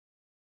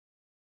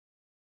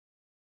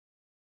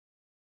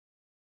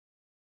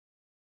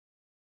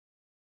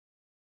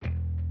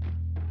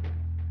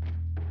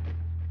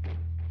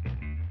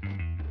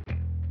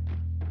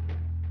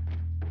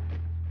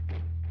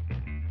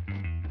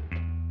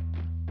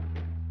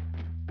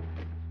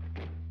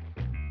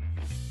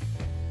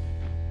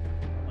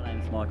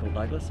Michael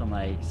Douglas. I'm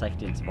a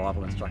safety and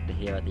survival instructor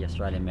here at the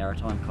Australian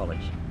Maritime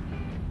College.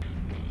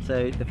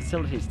 So the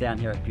facilities down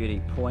here at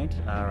Beauty Point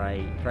are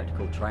a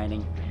practical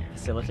training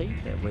facility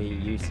that we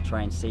use to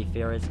train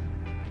seafarers.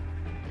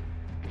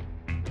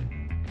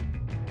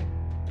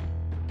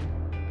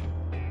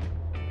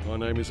 My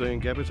name is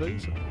Ian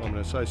Gabbatees. I'm an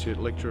Associate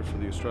Lecturer for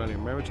the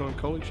Australian Maritime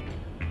College.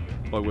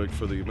 I work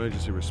for the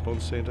Emergency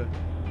Response Centre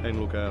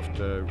and look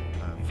after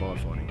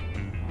firefighting.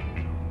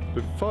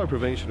 But fire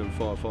prevention and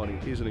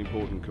firefighting is an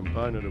important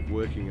component of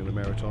working in the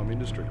maritime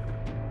industry.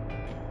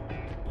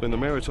 In the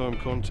maritime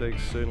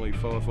context, certainly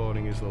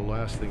firefighting is the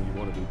last thing you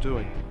want to be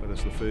doing, but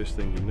it's the first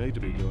thing you need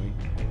to be doing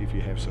if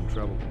you have some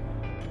trouble.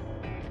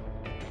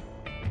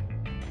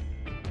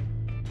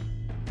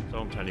 So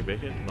I'm Tony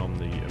Beckett and I'm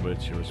the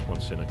Emergency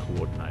Response Centre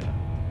Coordinator.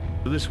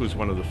 This was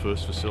one of the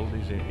first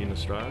facilities in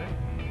Australia,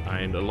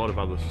 and a lot of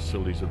other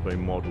facilities have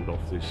been modelled off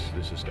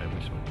this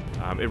establishment.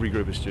 Every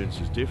group of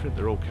students is different.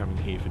 They're all coming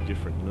here for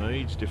different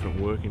needs,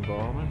 different work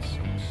environments.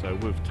 So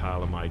we've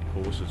tailor-made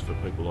courses for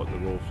people like the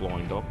Royal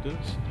Flying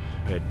Doctors.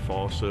 We've had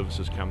fire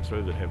services come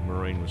through that have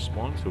marine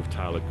response. We've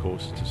tailored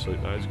courses to suit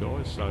those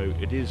guys. So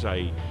it is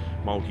a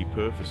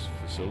multi-purpose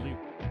facility.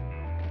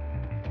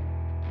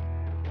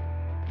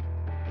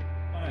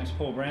 My name is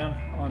Paul Brown.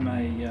 I'm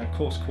a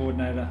course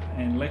coordinator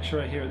and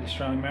lecturer here at the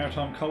Australian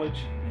Maritime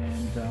College,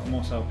 and I'm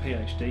also a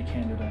PhD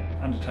candidate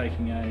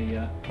undertaking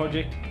a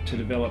project to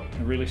develop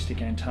a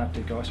realistic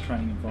Antarctic ice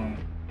training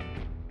environment.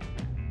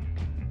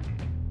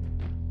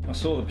 I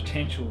saw the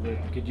potential that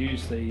I could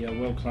use the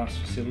world-class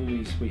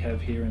facilities we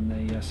have here in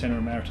the Centre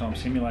of Maritime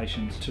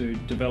Simulations to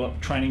develop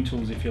training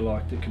tools, if you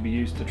like, that could be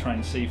used to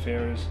train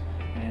seafarers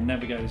and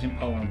navigators in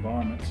polar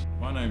environments.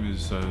 My name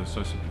is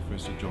Associate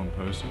Professor John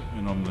Purser,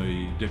 and I'm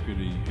the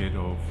Deputy Head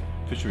of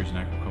Fisheries and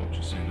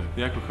Aquaculture Centre.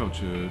 The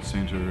Aquaculture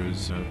Centre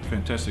is a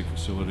fantastic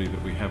facility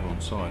that we have on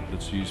site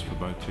that's used for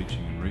both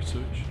teaching and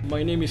research.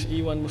 My name is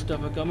Iwan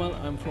Mustafa Kamal.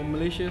 I'm from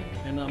Malaysia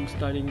and I'm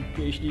studying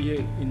PhD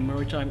here in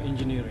Maritime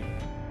Engineering.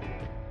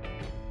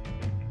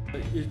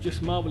 It's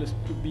just marvelous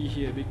to be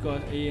here because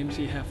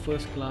AMC have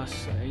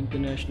first-class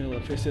international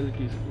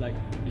facilities like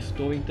the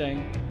stowing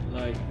tank,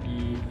 like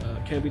the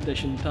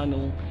cavitation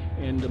tunnel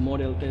and the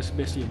model test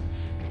basin.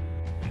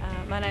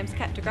 My name's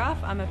Kat de Graaf.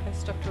 I'm a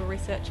postdoctoral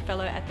research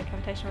fellow at the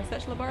Cavitation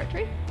Research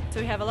Laboratory. So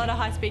we have a lot of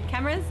high-speed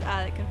cameras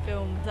that can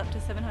film up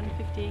to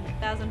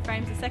 750,000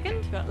 frames a second.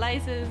 We've got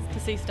lasers to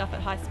see stuff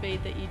at high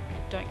speed that you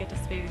don't get to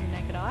see with your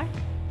naked eye.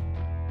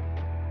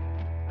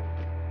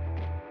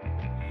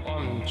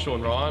 I'm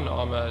Shawn Ryan.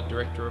 I'm a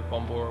director of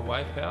Bombora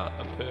Wave Power,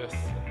 a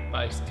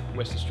Perth-based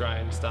West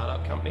Australian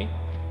startup company.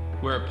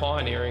 We're a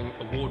pioneering,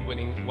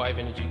 award-winning wave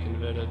energy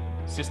converter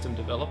system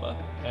developer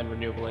and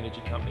renewable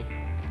energy company.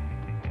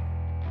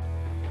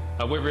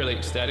 We're really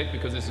ecstatic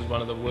because this is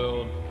one of the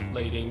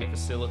world-leading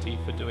facilities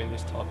for doing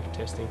this type of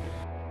testing.